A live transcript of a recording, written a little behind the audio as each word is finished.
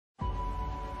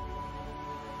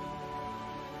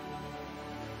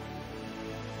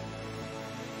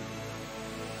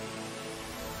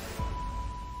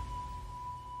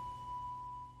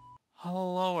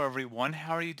Hello everyone,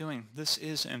 how are you doing? This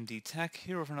is MD Tech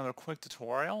here with another quick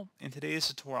tutorial. In today's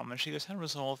tutorial, I'm going to show you guys how to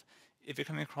resolve if you're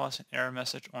coming across an error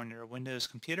message on your Windows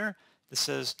computer that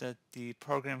says that the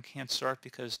program can't start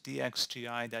because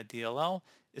Dxgi.dll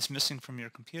is missing from your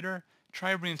computer.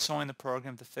 Try reinstalling the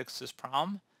program to fix this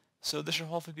problem. So this should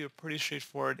hopefully be a pretty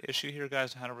straightforward issue here,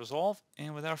 guys, on how to resolve.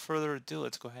 And without further ado,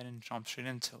 let's go ahead and jump straight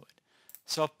into it.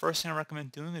 So first thing I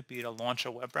recommend doing would be to launch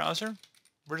a web browser.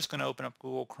 We're just going to open up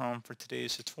Google Chrome for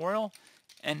today's tutorial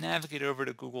and navigate over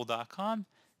to google.com,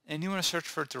 and you want to search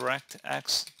for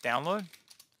DirectX download.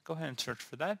 Go ahead and search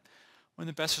for that. One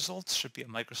of the best results should be a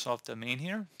Microsoft domain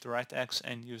here, DirectX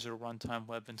End User Runtime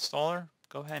Web Installer.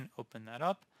 Go ahead and open that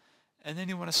up, and then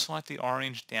you want to select the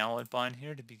orange download button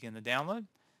here to begin the download.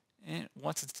 And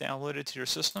once it's downloaded to your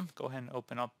system, go ahead and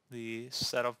open up the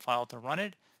setup file to run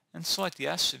it, and select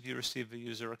yes if you receive a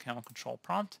user account control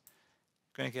prompt.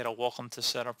 You're going to get a welcome to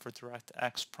setup for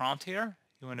DirectX prompt here.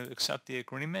 You want to accept the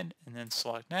agreement and then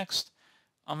select next.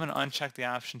 I'm going to uncheck the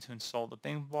option to install the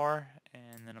Bing bar,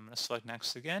 and then I'm going to select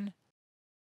next again.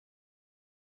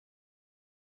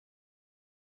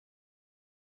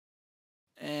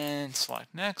 And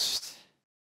select next.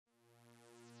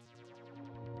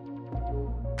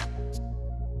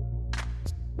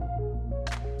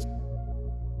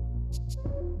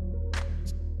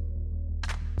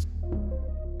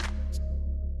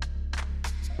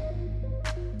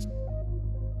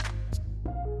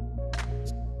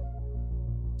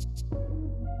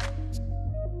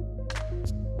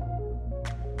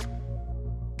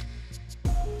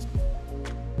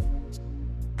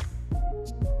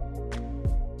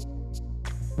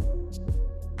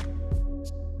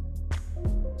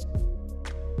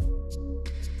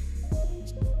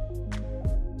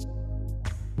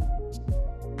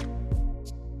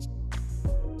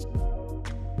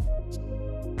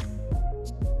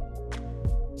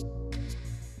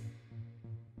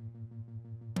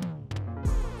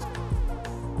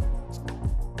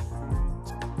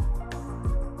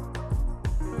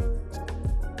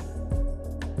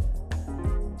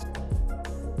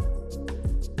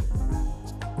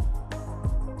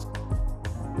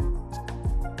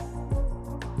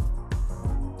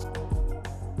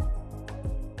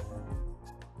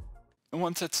 And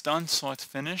once it's done, select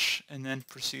Finish, and then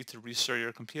proceed to restart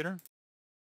your computer.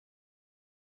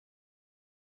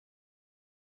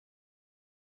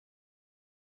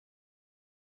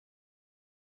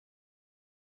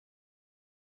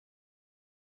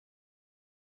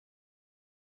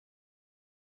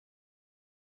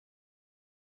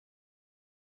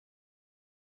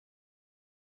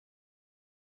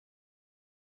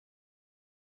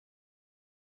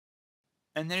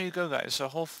 And there you go, guys. So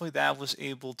hopefully that was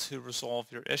able to resolve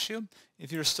your issue.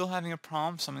 If you're still having a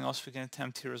problem, something else we can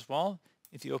attempt here as well.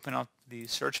 If you open up the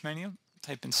search menu,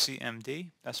 type in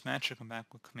CMD, best match, you'll come back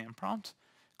with command prompt.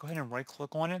 Go ahead and right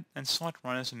click on it and select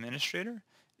Run as Administrator.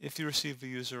 If you receive a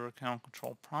user account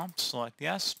control prompt, select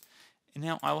yes. And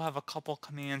now I will have a couple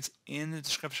commands in the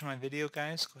description of my video,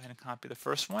 guys. Go ahead and copy the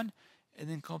first one, and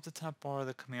then go up the top bar of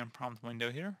the command prompt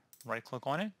window here, right click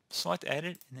on it, select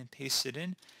Edit, and then paste it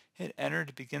in. Hit enter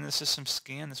to begin the system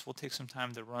scan. This will take some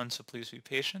time to run, so please be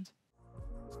patient.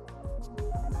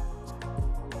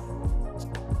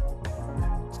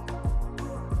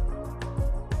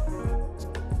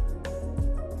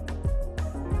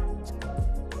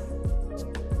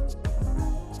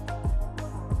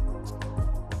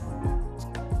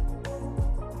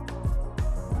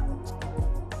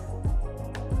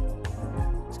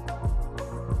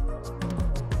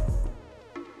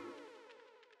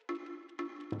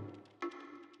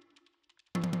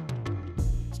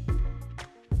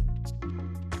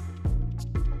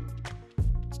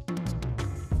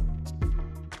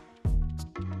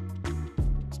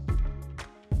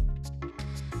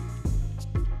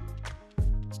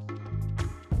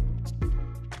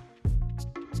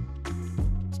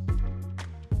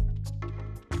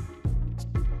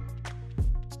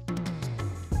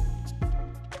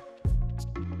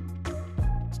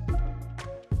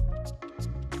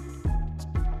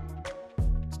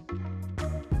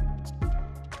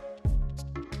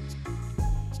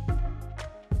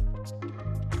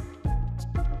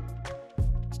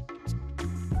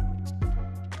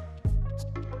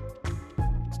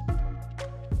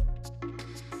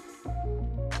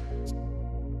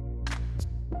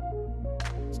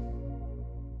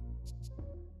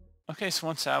 Okay, so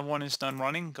once that one is done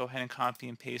running, go ahead and copy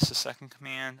and paste the second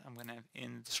command I'm going to have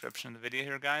in the description of the video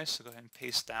here, guys. So go ahead and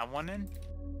paste that one in.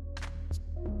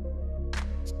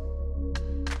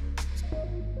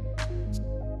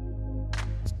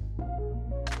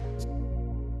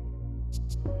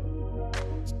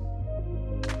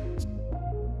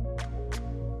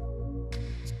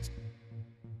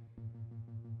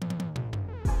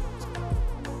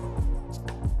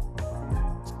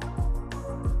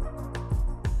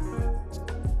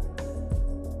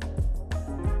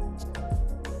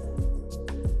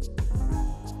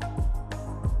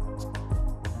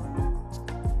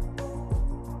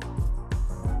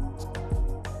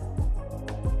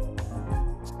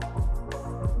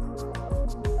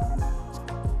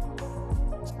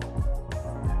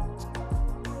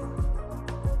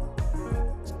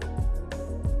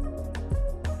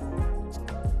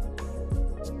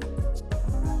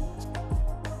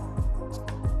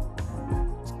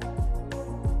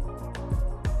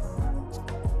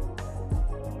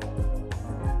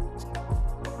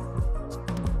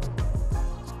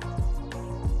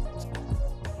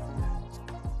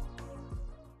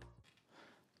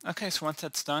 Okay, so once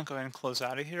that's done, go ahead and close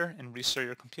out of here and restart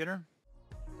your computer.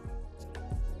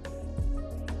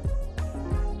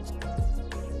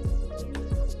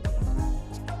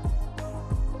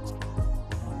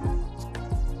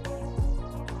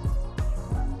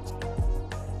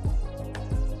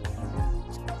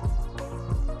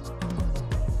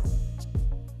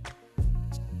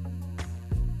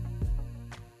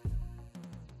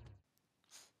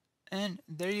 And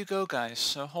there you go, guys.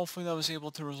 So hopefully that was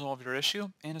able to resolve your issue.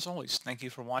 And as always, thank you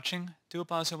for watching. Do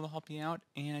hope I was able to help you out,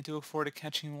 and I do look forward to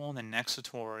catching you all in the next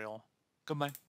tutorial. Goodbye.